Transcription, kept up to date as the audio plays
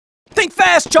Think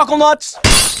fast, Chuckle Nuts!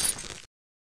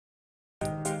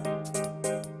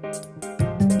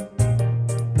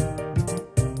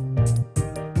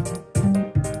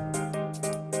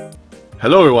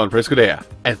 Hello everyone, praise good day,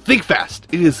 and think fast!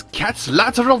 It is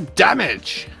Catlateral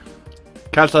damage!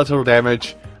 Catlateral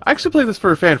damage. I actually played this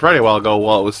for Fan Friday a while ago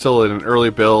while it was still in an early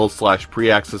build slash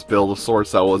pre-access build of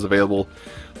sorts that was available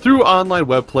through online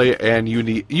web play and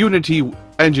Unity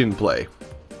engine play.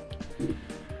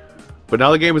 But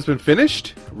now the game has been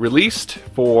finished, released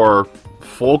for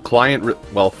full client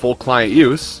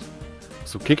use.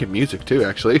 Some kicking music too,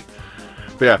 actually.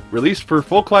 But yeah, released for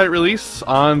full client release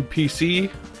on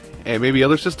PC and maybe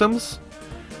other systems.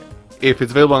 If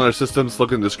it's available on other systems,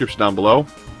 look in the description down below.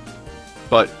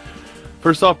 But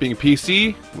first off, being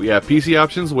PC, we have PC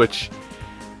options, which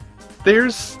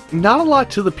there's not a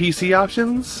lot to the PC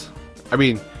options. I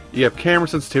mean, you have camera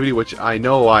sensitivity, which I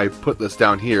know I put this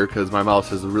down here because my mouse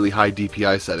has a really high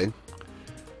DPI setting.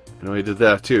 I know I did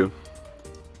that too.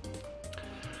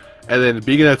 And then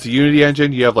being that it's a Unity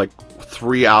engine, you have like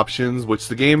 3 options, which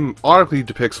the game automatically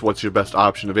depicts what's your best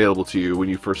option available to you when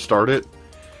you first start it.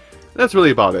 That's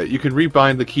really about it. You can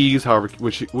rebind the keys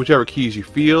whichever keys you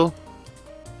feel.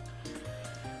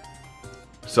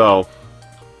 So,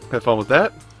 have fun with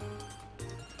that.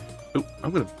 Ooh,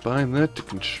 I'm going to bind that to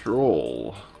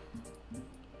control.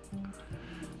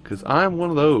 Because I'm one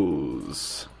of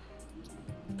those.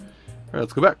 Alright,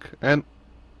 let's go back. And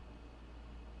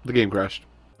the game crashed.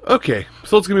 Okay,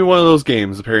 so it's going to be one of those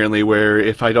games, apparently, where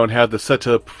if I don't have this set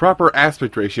to proper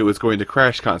aspect ratio, it's going to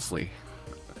crash constantly.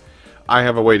 I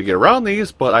have a way to get around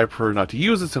these, but I prefer not to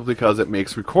use it simply because it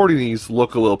makes recording these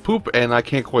look a little poop, and I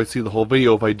can't quite see the whole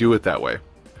video if I do it that way.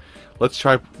 Let's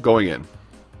try going in.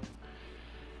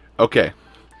 Okay,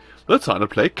 let's learn to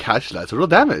play Catlateral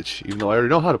damage, even though I already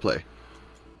know how to play.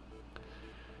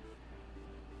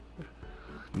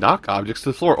 Knock objects to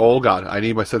the floor. Oh god, I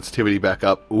need my sensitivity back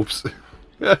up. Oops.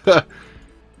 I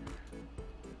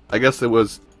guess it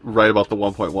was right about the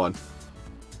 1.1.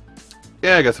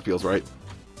 Yeah, I guess it feels right.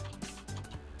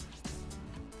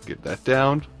 Get that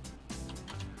down.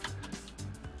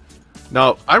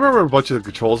 Now, I remember a bunch of the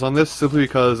controls on this simply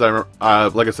because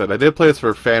like I said, I did play this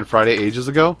for Fan Friday ages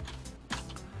ago.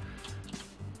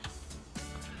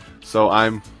 So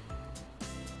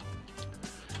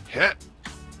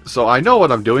So I know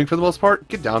what I'm doing for the most part.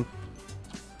 Get down.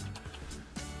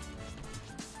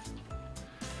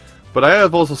 But I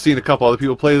have also seen a couple other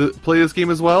people play this game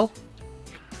as well.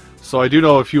 So I do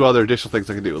know a few other additional things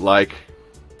I can do, like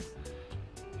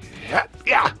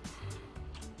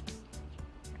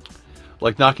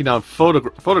like knocking down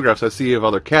photographs I see of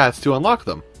other cats to unlock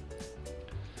them.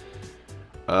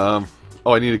 Oh,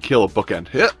 I need to kill a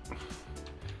bookend. Did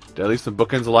I leave some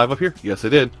bookends alive up here? Yes, I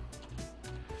did.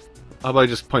 How about I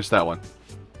just punch that one?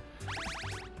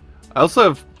 I also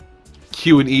have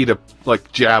Q and E to,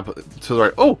 like, jab to the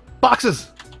right. Oh! Boxes!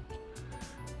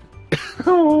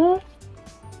 Oh,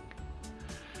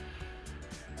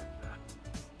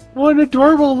 what an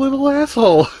adorable little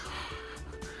asshole!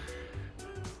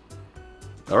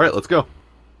 Alright, let's go.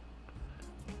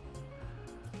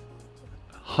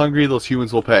 Hungry, those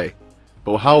humans will pay.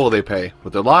 But how will they pay?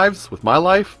 With their lives? With my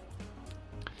life?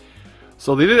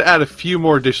 So they did add a few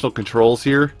more additional controls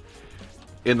here.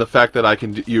 In the fact that I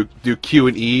can do Q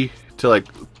and E to, like,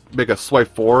 make a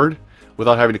swipe forward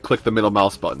without having to click the middle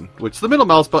mouse button. Which the middle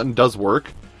mouse button does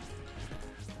work.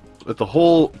 But the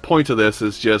whole point of this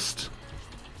is just,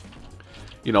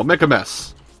 you know, make a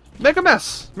mess. Make a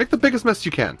mess! Make the biggest mess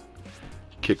you can.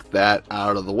 Kick that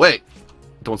out of the way.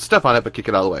 Don't step on it, but kick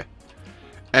it out of the way.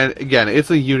 And again,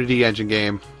 it's a Unity engine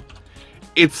game.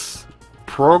 It's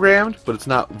programmed, but it's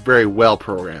not very well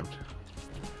programmed.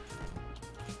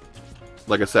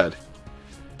 Like I said.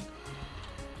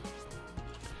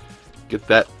 Get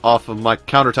that off of my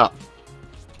countertop.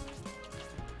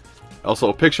 Also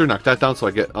a picture, knock that down so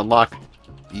I get unlock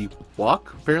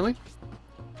walk, apparently.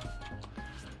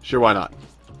 Sure, why not?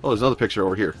 Oh, there's another picture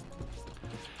over here.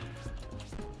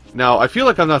 Now, I feel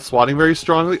like I'm not swatting very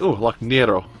strongly. Oh, lock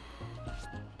Nero.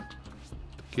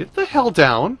 Get the hell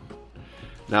down.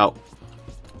 Now,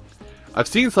 I've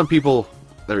seen some people...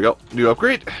 There we go. New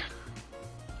upgrade.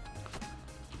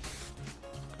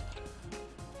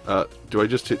 Do I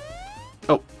just hit...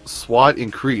 Oh, SWAT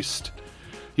increased.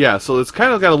 Yeah, so it's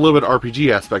kind of got a little bit of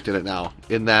RPG aspect in it now.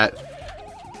 In that...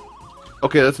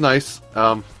 Okay, that's nice.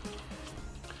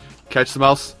 Catch the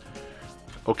mouse.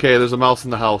 Okay, there's a mouse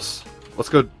in the house. Let's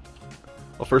go...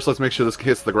 Well, first let's make sure this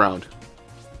hits the ground.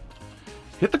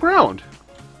 Hit the ground!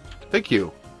 Thank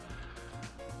you.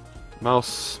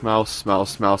 Mouse, mouse,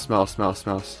 mouse, mouse, mouse, mouse,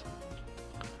 mouse.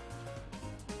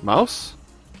 Mouse?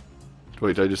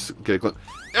 Wait, did I just get a glimpse?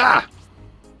 Ah!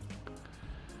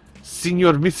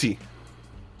 Signor Missy.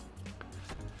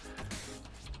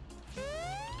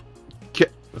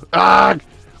 Ah!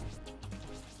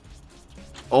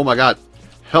 Oh my god.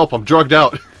 Help, I'm drugged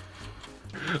out.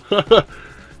 Is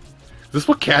this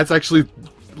what cats actually...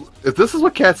 If this is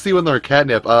what cats see when they're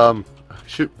catnip,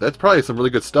 shoot, that's probably some really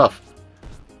good stuff.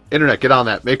 Internet, get on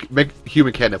that. Make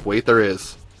human catnip. Wait, there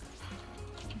is.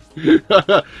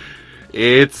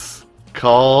 It's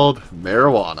called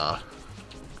marijuana.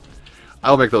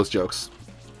 I'll make those jokes.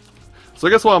 So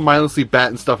I guess while I'm mindlessly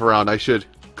batting stuff around, I should...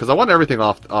 Because I want everything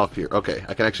off here. Okay,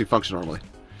 I can actually function normally.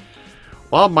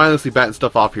 While I'm mindlessly batting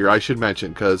stuff off here, I should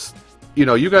mention, because, you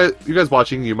know, you guys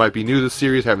watching, you might be new to this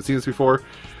series, haven't seen this before.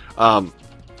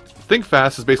 Think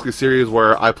Fast is basically a series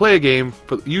where I play a game,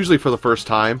 usually for the first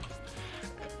time.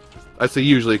 I say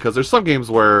usually, because there's some games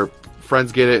where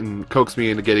friends get it and coax me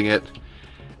into getting it.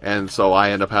 And so I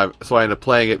end up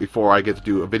playing it before I get to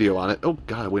do a video on it. Oh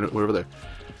god, we're over there.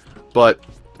 But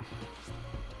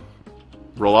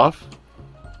roll off.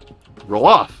 Roll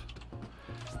off.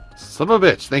 Son of a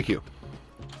bitch, thank you.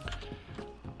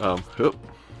 Oop.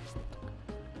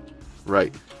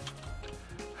 Right.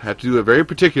 Have to do it very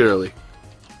particularly.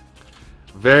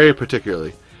 Very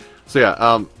particularly. So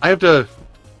yeah, I have to...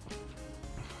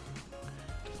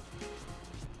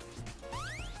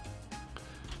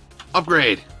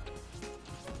 Upgrade!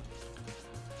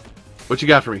 What you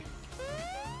got for me?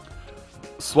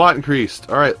 SWAT increased.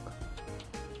 Alright.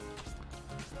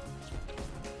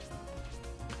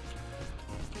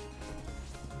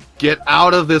 Get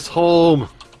out of this home!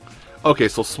 Okay,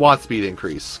 so SWAT speed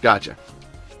increase. Gotcha.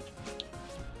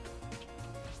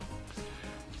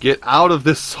 Get out of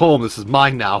this home. This is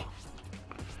mine now.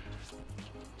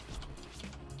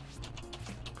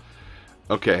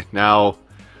 Okay, now...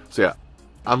 So yeah,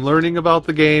 I'm learning about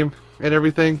the game and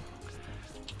everything.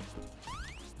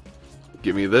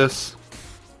 Give me this.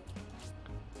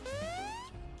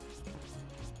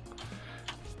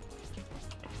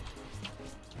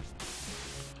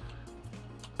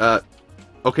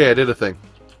 Okay, I did a thing.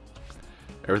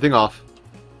 Everything off.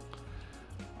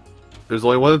 There's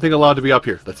only one thing allowed to be up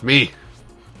here. That's me.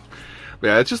 But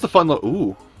yeah, it's just a fun little...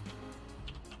 Ooh.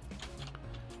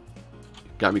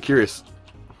 Got me curious.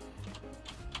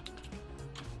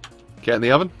 Cat in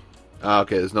the oven?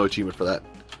 Okay, there's no achievement for that.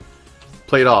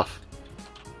 Plate off.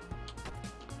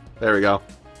 There we go.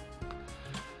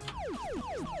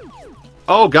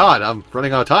 Oh god, I'm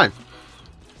running out of time.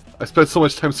 I spent so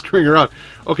much time screwing around.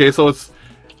 Okay, so it's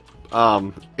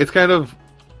kind of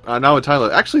now in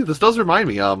time. Actually, this does remind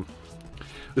me.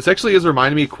 This actually is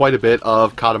reminding me quite a bit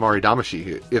of Katamari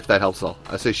Damacy, if that helps all.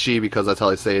 I say she because that's how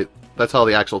I say it. That's how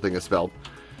the actual thing is spelled.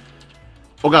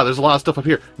 Oh god, there's a lot of stuff up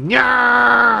here.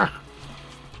 Nya!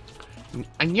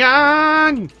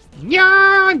 Nyan!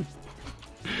 Nyan!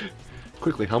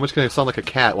 Quickly, how much can I sound like a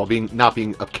cat while not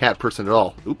being a cat person at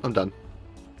all? Oop, I'm done.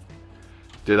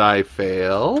 Did I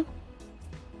fail?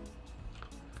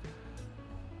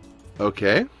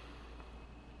 Okay.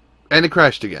 And it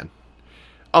crashed again.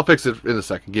 I'll fix it in a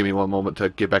second. Give me one moment to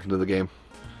get back into the game.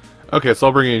 Okay, so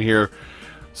I'll bring it in here.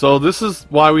 So this is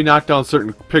why we knocked down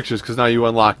certain pictures, because now you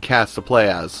unlock cats to play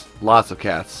as. Lots of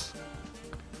cats.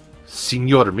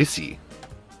 Signor Missy.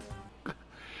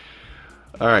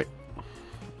 Alright.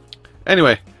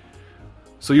 Anyway.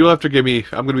 So you'll have to give me...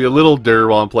 I'm going to be a little dir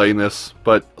while I'm playing this.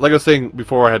 But like I was saying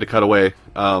before I had to cut away.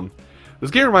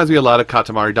 This game reminds me a lot of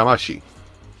Katamari Damacy.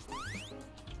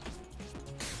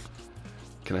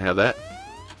 Can I have that?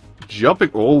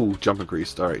 Jumping... Oh, jump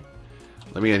increased. Alright.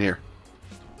 Let me in here.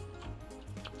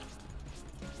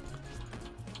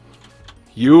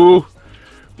 You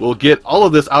will get all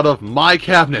of this out of my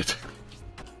cabinet.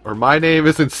 Or my name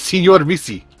isn't Signor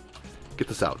Missy. Get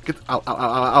this out. Get out, out,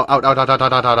 out, out, out, out, out,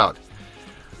 out, out, out, out.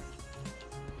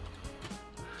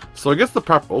 So I guess the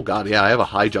proper... Oh god, yeah, I have a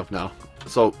high jump now.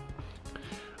 So,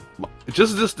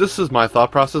 this is my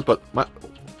thought process, but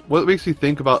what makes me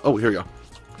think about... Oh, here we go.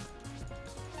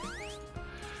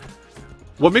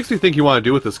 What makes me think you want to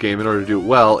do with this game in order to do it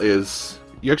well is...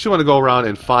 You actually want to go around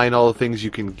and find all the things you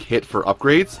can hit for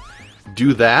upgrades.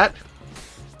 Do that.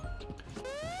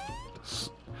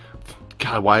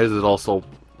 God, why is it all so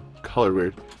colored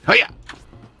weird? Oh yeah!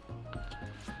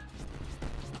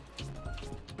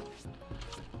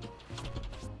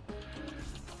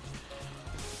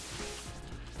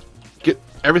 Get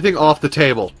everything off the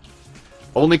table.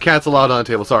 Only cats allowed on the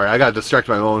table. Sorry, I got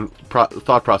distracted by my own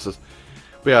thought process.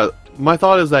 But yeah, my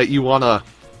thought is that you want to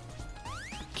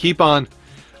keep on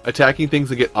attacking things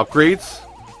to get upgrades.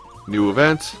 New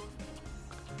event.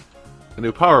 A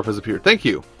new power-up has appeared. Thank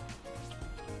you.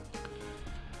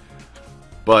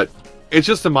 But it's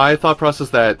just in my thought process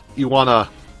that you want to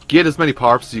get as many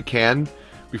power-ups as you can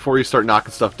before you start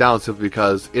knocking stuff down, simply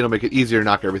because it'll make it easier to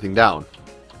knock everything down.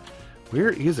 Where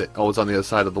is it? Oh, it's on the other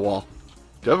side of the wall.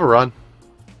 Do I have a run?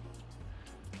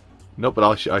 Nope,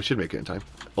 but I should make it in time.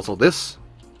 Also, this.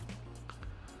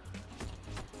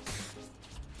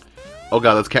 Oh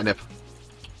god, that's catnip.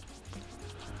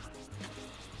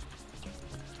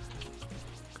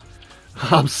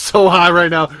 I'm so high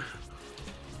right now.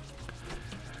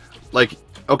 Like,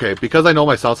 okay, because I know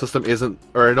my sound system isn't,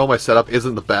 or I know my setup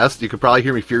isn't the best, you can probably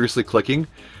hear me furiously clicking.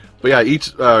 But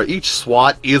yeah, each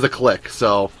swat is a click,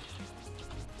 so...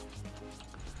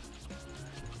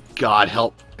 God,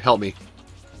 help me.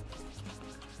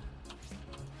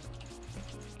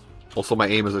 Also, my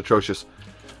aim is atrocious.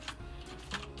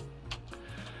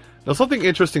 Now, something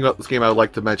interesting about this game I would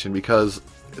like to mention, because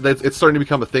it's starting to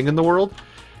become a thing in the world,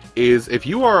 is if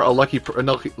you are a lucky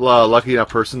enough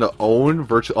person to own a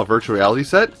virtual reality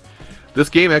set, this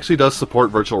game actually does support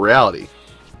virtual reality.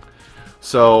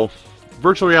 So,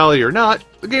 virtual reality or not,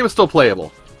 the game is still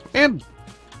playable, and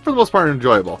for the most part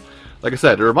enjoyable. Like I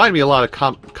said, it reminded me a lot of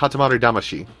Katamari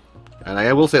Damacy, and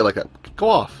I will say it like that. Go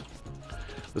off.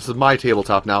 This is my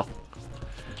tabletop now.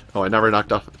 Oh, I never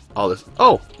knocked off all this.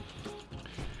 Oh!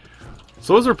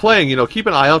 So as we're playing, you know, keep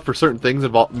an eye out for certain things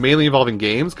mainly involving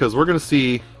games, because we'll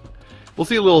see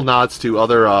little nods to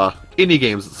other indie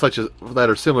games such as that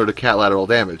are similar to Catlateral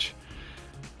Damage.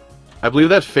 I believe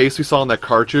that face we saw on that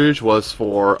cartridge was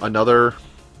for another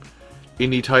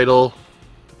indie title.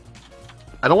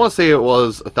 I don't want to say it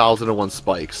was 1001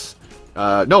 Spikes.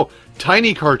 No,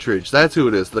 Tiny Cartridge. That's who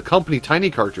it is. The company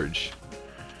Tiny Cartridge.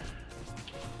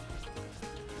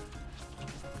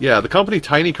 Yeah, the company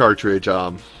Tiny Cartridge.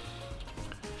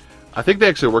 I think they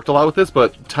actually worked a lot with this,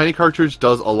 but Tiny Cartridge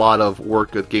does a lot of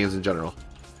work with games in general.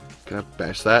 Can I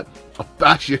bash that? I'll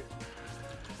bash you.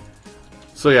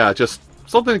 So yeah, just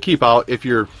something to keep out if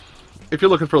you're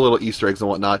looking for little Easter eggs and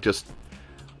whatnot. Just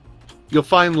you'll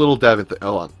find little Devin.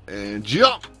 Hold on and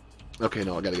jump. Okay,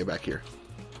 no, I gotta get back here.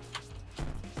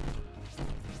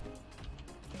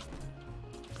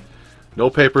 No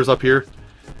papers up here.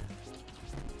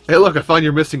 Hey, look! I found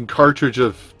your missing cartridge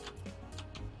of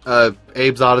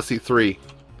Abe's Odyssey 3.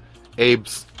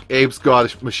 Abe's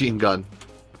God machine gun.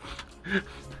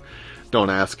 Don't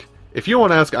ask. If you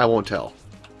won't ask, I won't tell.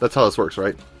 That's how this works,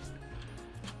 right?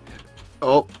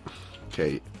 Oh.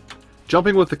 Okay.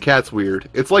 Jumping with the cat's weird.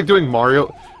 It's like doing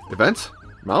Mario... Event?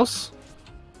 Mouse?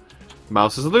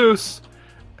 Mouse is loose.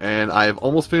 And I've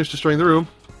almost finished destroying the room.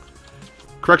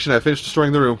 Correction, I finished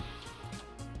destroying the room.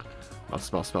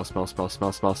 Mouse, mouse, mouse, mouse, mouse,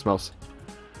 mouse, mouse, mouse.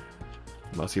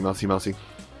 Mousey, mousey, mousey.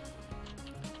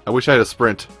 I wish I had a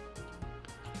sprint.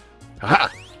 Haha!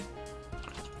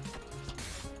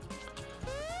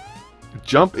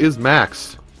 Jump is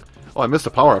maxed. Oh, I missed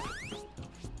a power-up.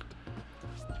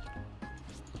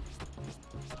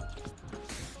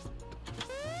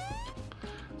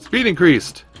 Speed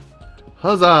increased!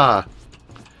 Huzzah!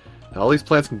 Now all these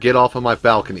plants can get off of my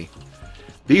balcony.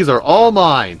 These are all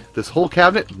mine! This whole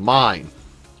cabinet, mine!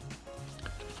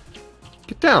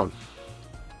 Get down!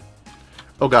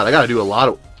 Oh god, I gotta do a lot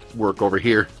of work over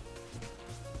here.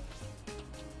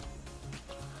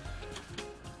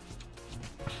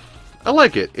 I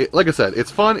like it. Like I said,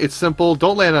 it's fun, it's simple.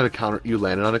 Don't land on a counter. You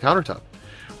landed on a countertop.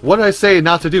 What did I say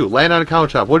not to do? Land on a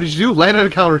countertop. What did you do? Land on a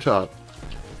countertop.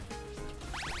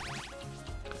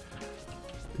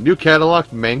 New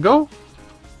catalog mango?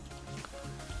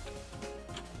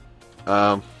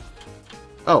 Oh.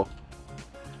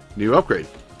 New upgrade.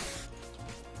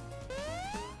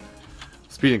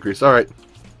 Speed increase. Alright.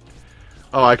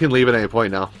 Oh, I can leave at any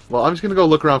point now. Well, I'm just going to go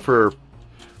look around for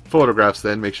photographs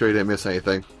then. Make sure you didn't miss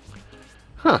anything.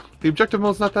 Huh. The objective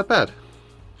mode's not that bad.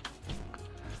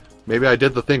 Maybe I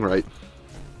did the thing right.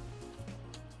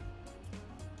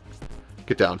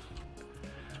 Get down.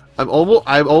 I'm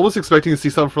almost expecting to see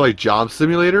something for like Job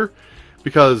Simulator,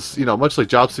 because, you know, much like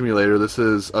Job Simulator, this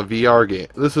is a VR game.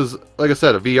 This is, like I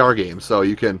said, a VR game, so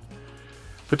you can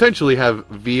potentially have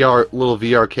little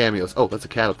VR cameos. Oh, that's a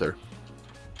cat up there.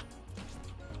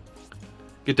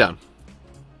 Get down.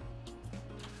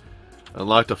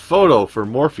 Unlocked a photo for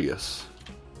Morpheus.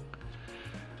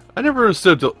 I never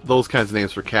understood those kinds of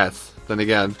names for cats. Then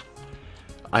again,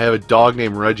 I have a dog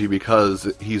named Reggie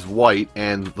because he's white,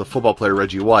 and the football player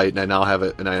Reggie White, and I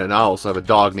now also have a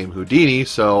dog named Houdini,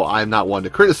 so I'm not one to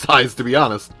criticize, to be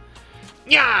honest.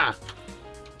 Yeah.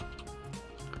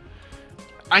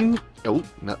 Oh,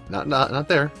 not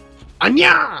there.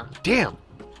 Anya! Damn.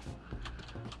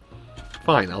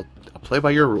 Fine, I'll play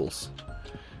by your rules.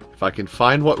 If I can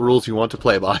find what rules you want to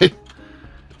play by.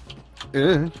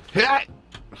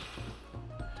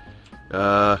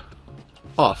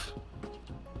 Off.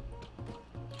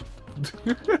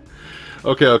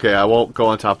 Okay, okay, I won't go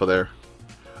on top of there.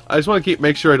 I just want to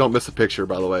make sure I don't miss a picture,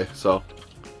 by the way, so.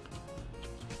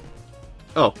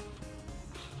 Oh.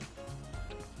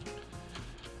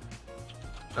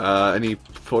 Any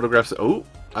photographs? Oh,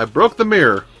 I broke the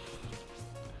mirror.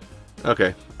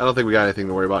 Okay, I don't think we got anything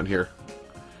to worry about in here.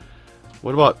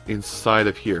 What about inside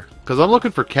of here? Because I'm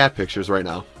looking for cat pictures right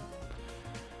now.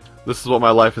 This is what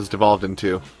my life has devolved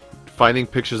into. Finding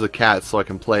pictures of cats so I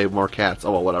can play more cats.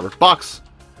 Oh, well, whatever. Box!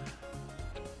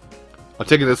 I'm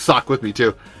taking this sock with me,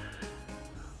 too.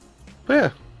 But yeah,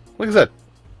 like I said,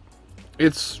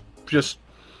 it's just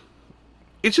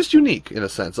unique in a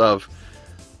sense of,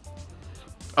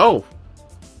 oh,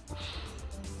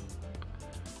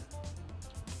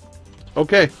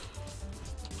 okay.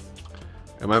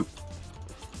 Do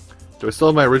I still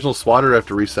have my original SWAT or I have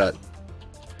to reset?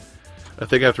 I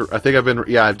think I've been,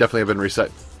 yeah, I definitely have been reset.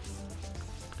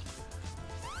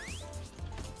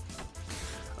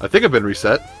 I think I've been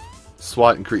reset.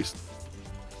 SWAT increased.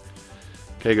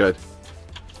 Okay, good.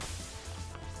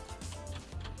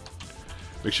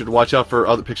 Make sure to watch out for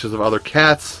other pictures of other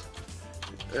cats.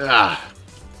 Ah.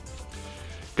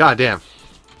 God damn.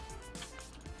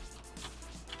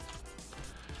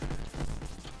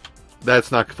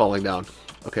 That's not falling down.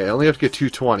 Okay, I only have to get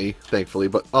 220, thankfully,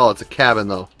 but oh, it's a cabin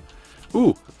though.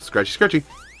 Ooh, scratchy, scratchy.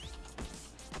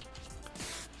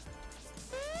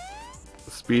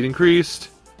 Speed increased.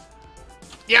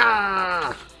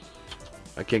 Yeah!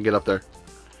 I can't get up there.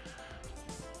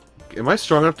 Am I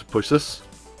strong enough to push this?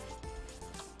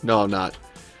 No, I'm not.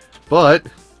 But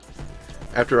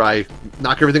after I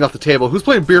knock everything off the table, who's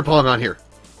playing beer pong on here?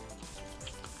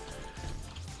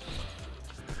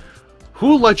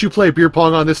 Who let you play beer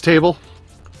pong on this table?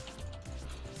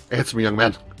 Answer me, young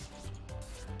man.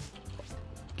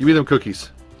 Give me them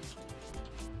cookies.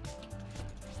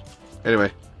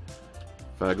 Anyway,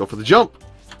 if I go for the jump,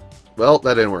 well,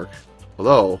 that didn't work.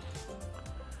 Although,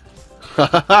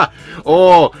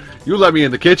 oh, you let me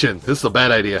in the kitchen. This is a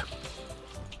bad idea.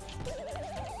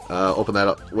 Open that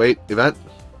up. Wait, event.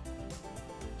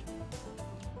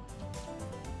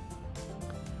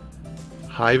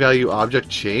 High value object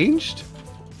changed?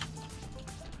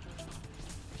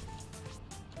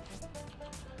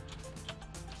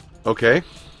 Okay.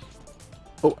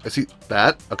 Oh, I see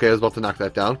that. Okay, I was about to knock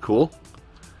that down. Cool.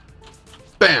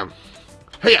 Bam!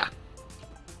 Hey-ya!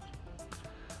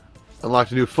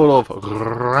 Unlocked a new photo of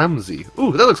Ramsey.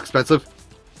 Ooh, that looks expensive.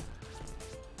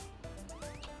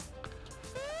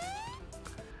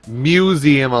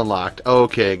 Museum unlocked.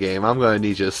 Okay, game. I'm going to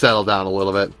need you to settle down a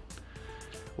little bit.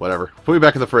 Whatever. Put me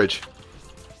back in the fridge.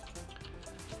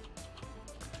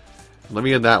 Let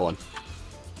me in that one.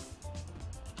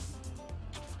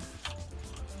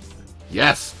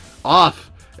 Yes!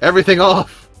 Off! Everything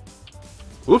off!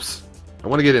 Oops. I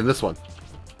want to get in this one.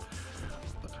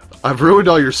 I've ruined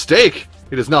all your steak!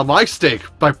 It is now my steak,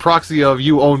 by proxy of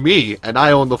you own me, and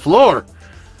I own the floor!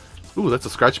 Ooh, that's a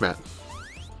scratch mat.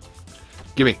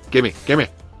 Gimme, gimme, gimme!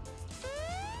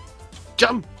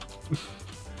 Jump!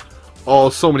 Oh,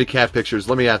 so many cat pictures.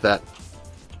 Let me at that.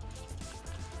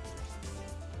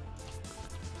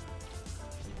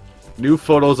 New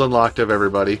photos unlocked of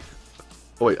everybody.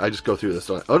 Oh wait, I just go through this,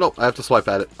 don't I? Oh no, I have to swipe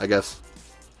at it, I guess.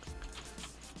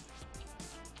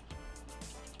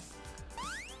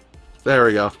 There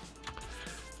we go.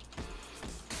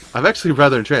 I'm actually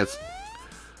rather entranced.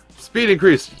 Speed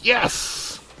increase.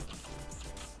 Yes!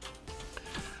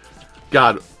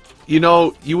 God, you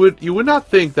know, you would not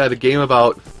think that a game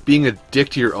about being a dick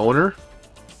to your owner.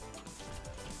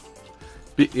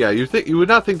 Yeah, you would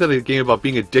not think that a game about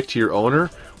being a dick to your owner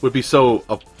would be so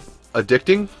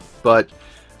addicting, but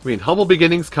I mean, humble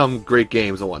beginnings come great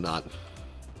games and whatnot.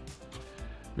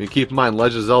 I mean, keep in mind,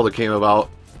 Legend of Zelda came about.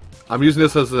 I'm using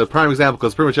this as a prime example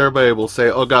because pretty much everybody will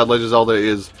say, "Oh God, Legend of Zelda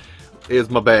is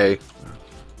my bae."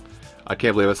 I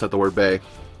can't believe I said the word bae.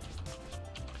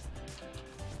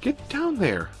 Get down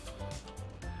there.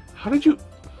 How did you?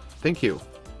 Thank you.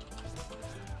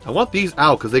 I want these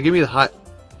out because they give me the high.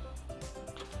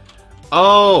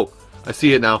 Oh, I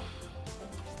see it now.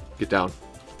 Get down.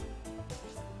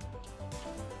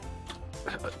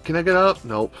 Can I get up?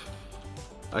 Nope.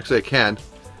 Actually, I can.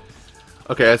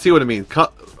 Okay, I see what I mean.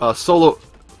 The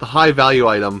high value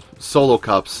item, solo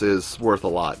cups, is worth a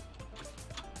lot.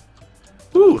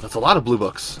 Ooh, that's a lot of blue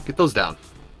books. Get those down.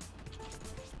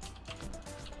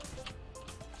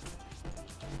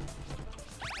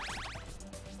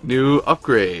 New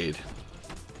upgrade.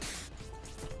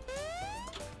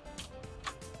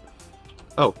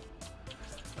 Oh.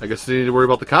 I guess I need to worry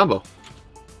about the combo.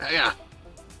 Yeah.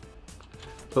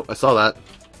 Oh, I saw that.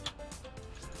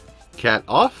 Cat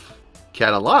off.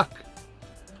 Cat unlock.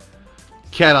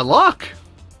 Cat unlock!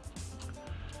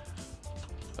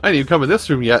 I didn't even come in this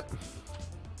room yet.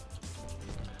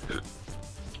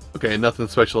 Okay, nothing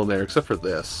special in there except for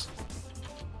this.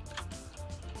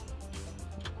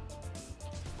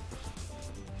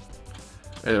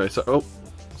 Anyway, so... Oh,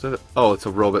 is that oh, it's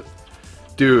a robot.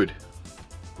 Dude,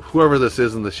 whoever this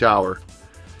is in the shower.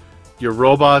 Your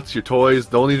robots, your toys,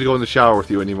 don't need to go in the shower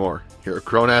with you anymore. You're a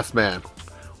grown-ass man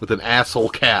with an asshole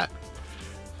cat.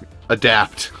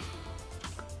 Adapt.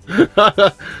 You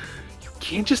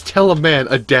can't just tell a man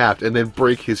adapt and then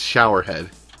break his shower head.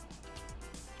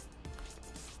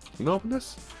 Can you open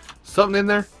this? Something in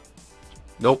there?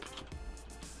 Nope.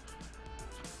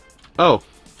 Oh.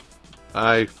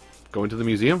 I go into the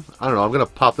museum? I don't know. I'm going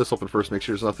to pop this open first, make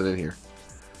sure there's nothing in here.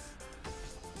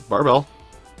 Barbell.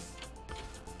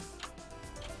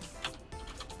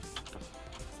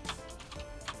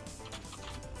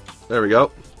 There we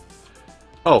go.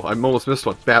 Oh, I almost missed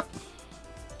one. Bap.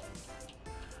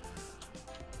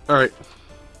 Alright.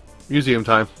 Museum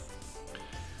time.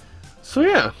 So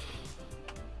yeah.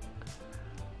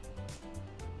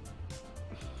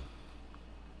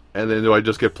 And then do I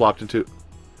just get plopped into...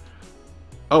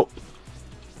 Oh.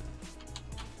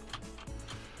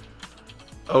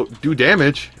 Oh, do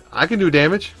damage. I can do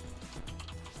damage.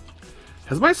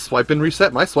 Has my swipe been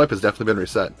reset? My swipe has definitely been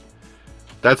reset.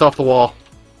 That's off the wall.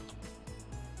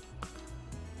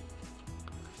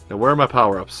 Now where are my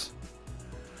power-ups?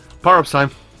 Power-ups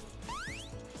time.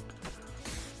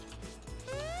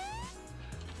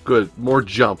 Good. More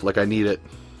jump, like I need it.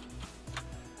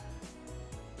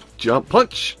 Jump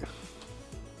punch.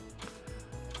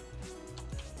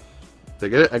 Did I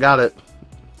get it? I got it.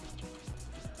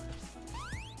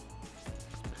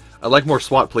 I'd like more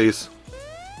SWAT, please.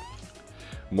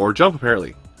 More jump,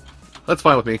 apparently. That's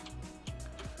fine with me.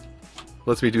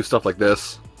 Lets me do stuff like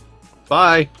this.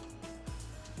 Bye!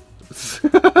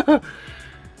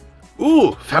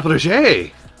 Ooh,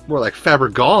 Fabergé! More like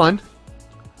Fabergone.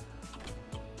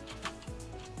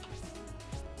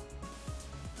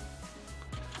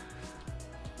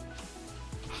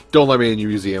 Don't let me in your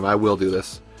museum. I will do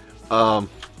this.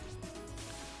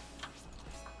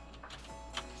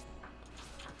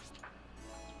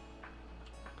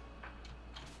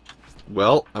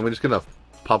 Well, I'm just gonna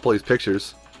pop all these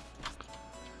pictures.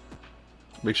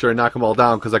 Make sure I knock them all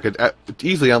down, because I could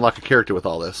easily unlock a character with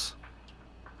all this.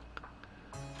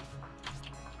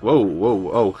 Whoa,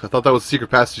 whoa, oh, I thought that was a secret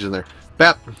passage in there.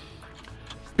 Bap!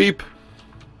 Beep!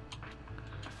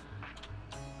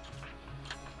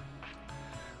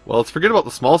 Well, let's forget about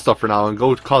the small stuff for now and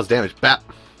go cause damage. Bap!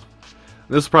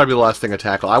 This is probably the last thing I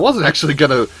tackle. I wasn't actually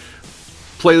gonna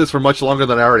play this for much longer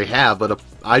than I already have, but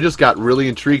I just got really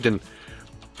intrigued in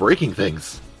breaking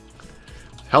things.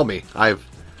 Help me. I've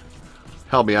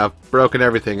broken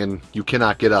everything and you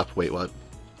cannot get up. Wait, what?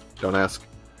 Don't ask.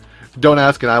 Don't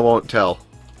ask and I won't tell.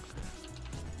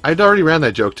 I'd already ran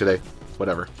that joke today.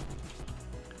 Whatever.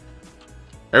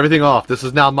 Everything off. This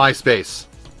is now my space.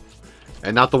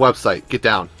 And not the website. Get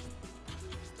down.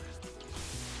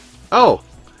 Oh!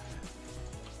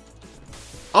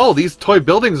 Oh, these toy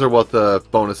buildings are what the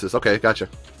bonus is. Okay, gotcha.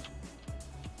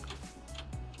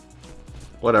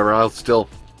 Whatever, I'll still...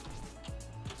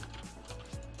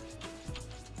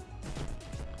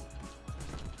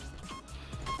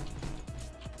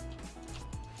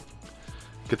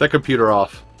 Get that computer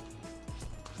off.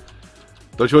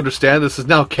 Don't you understand? This is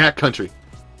now cat country.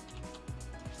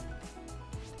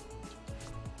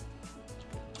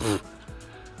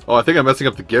 Oh, I think I'm messing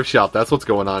up the gift shop. That's what's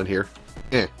going on here.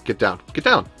 Get down. Get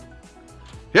down.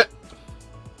 Yeah.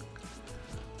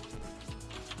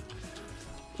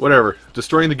 Whatever.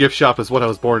 Destroying the gift shop is what I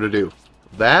was born to do.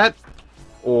 That,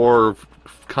 or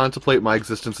contemplate my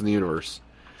existence in the universe.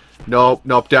 Nope,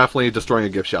 nope, definitely destroying a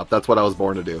gift shop. That's what I was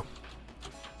born to do.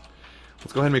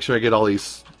 Let's go ahead and make sure I get all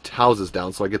these houses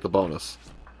down so I get the bonus.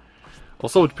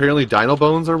 Also, apparently dino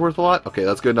bones are worth a lot. Okay,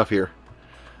 that's good enough here.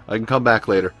 I can come back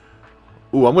later.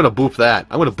 Ooh, I'm gonna boop that.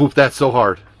 I'm gonna boop that so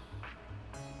hard.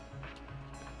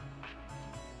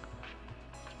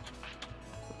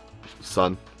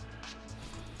 Son.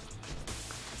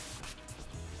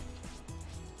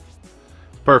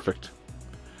 Perfect.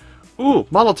 Ooh,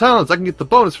 model talents. I can get the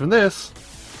bonus from this.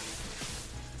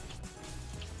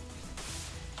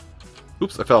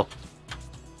 Oops, I fell.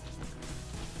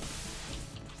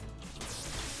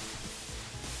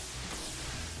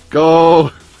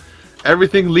 Go!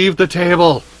 Everything leave the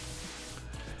table!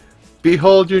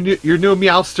 Behold your new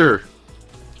Meowster!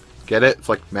 Get it? It's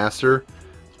like master,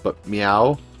 but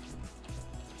meow.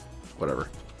 Whatever.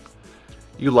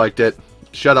 You liked it.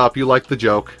 Shut up, you like the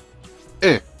joke.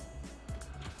 Eh.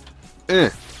 Eh.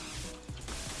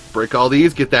 Break all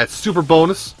these, get that super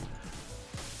bonus.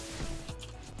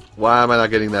 Why am I not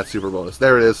getting that super bonus?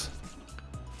 There it is.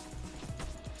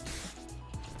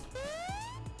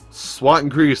 SWAT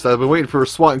increase. I've been waiting for a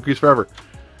SWAT increase forever.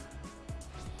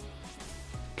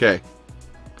 Okay.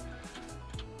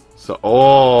 So,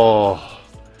 oh.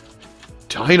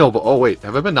 Dino. Oh, wait.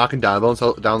 Have I been knocking Dino Bones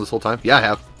down this whole time? Yeah, I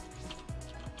have.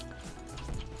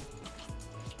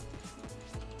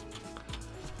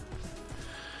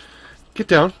 Get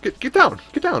down. Get down.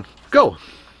 Get down. Go.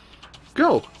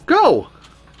 Go. Go.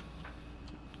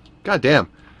 God damn.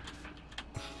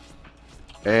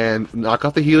 And knock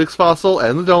off the Helix fossil,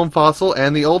 and the Dome fossil,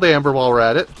 and the old Amber while we're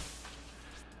at it.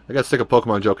 I gotta stick a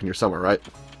Pokemon joke in here somewhere, right?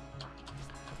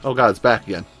 Oh god, it's back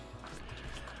again.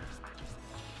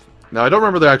 Now, I don't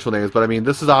remember their actual names, but I mean,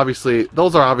 this is obviously...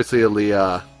 Those are obviously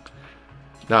the,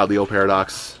 not Leo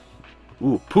Paradox.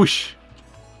 Ooh, push.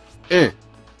 Eh.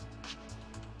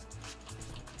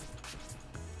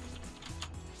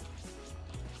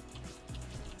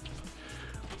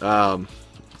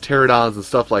 Pterodons and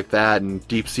stuff like that, and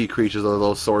deep sea creatures of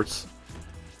those sorts.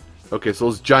 Okay, so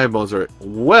those giant bones are...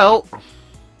 Well...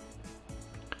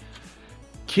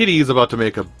 Kitty's about to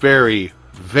make a very,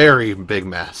 very big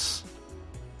mess.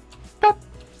 Pep.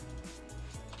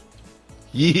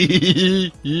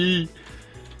 Yee.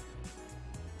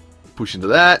 Push into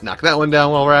that, knock that one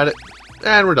down while we're at it,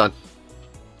 and we're done.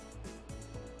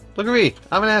 Look at me,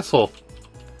 I'm an asshole.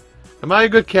 Am I a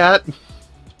good cat?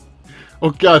 Oh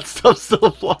god, stuff's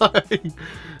still flying!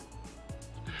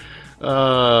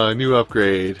 New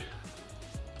upgrade.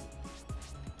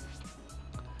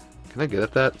 Can I get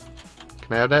at that?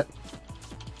 Can I have that?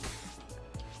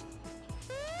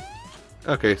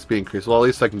 Okay, speed increase. Well, at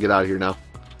least I can get out of here now.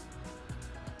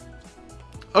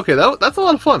 Okay, that's a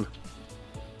lot of fun.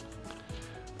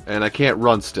 And I can't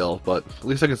run still, but at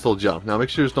least I can still jump. Now make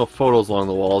sure there's no photos along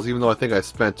the walls, even though I think I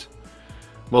spent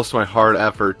most of my hard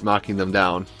effort knocking them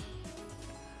down.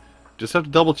 Just have to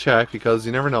double check, because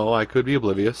you never know, I could be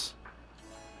oblivious.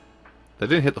 That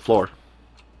didn't hit the floor.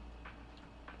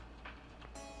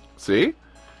 See?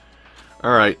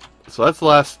 Alright, so that's the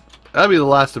last... That'll be the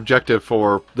last objective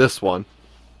for this one.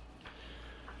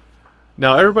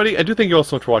 Now, everybody, I do thank you all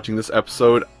so much for watching this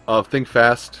episode of Think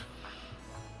Fast.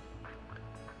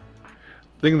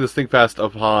 Think Fast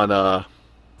upon,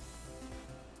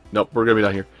 Nope, we're gonna be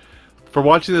down here. For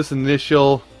watching this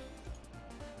initial...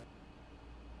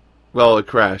 Well, it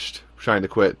crashed, trying to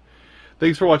quit.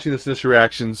 Thanks for watching this initial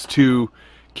reactions to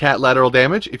Catlateral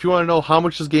Damage. If you want to know how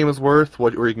much this game is worth,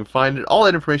 where you can find it, all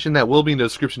that information, that will be in the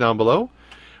description down below.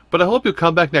 But I hope you'll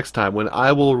come back next time when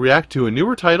I will react to a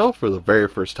newer title for the very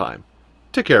first time.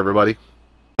 Take care, everybody.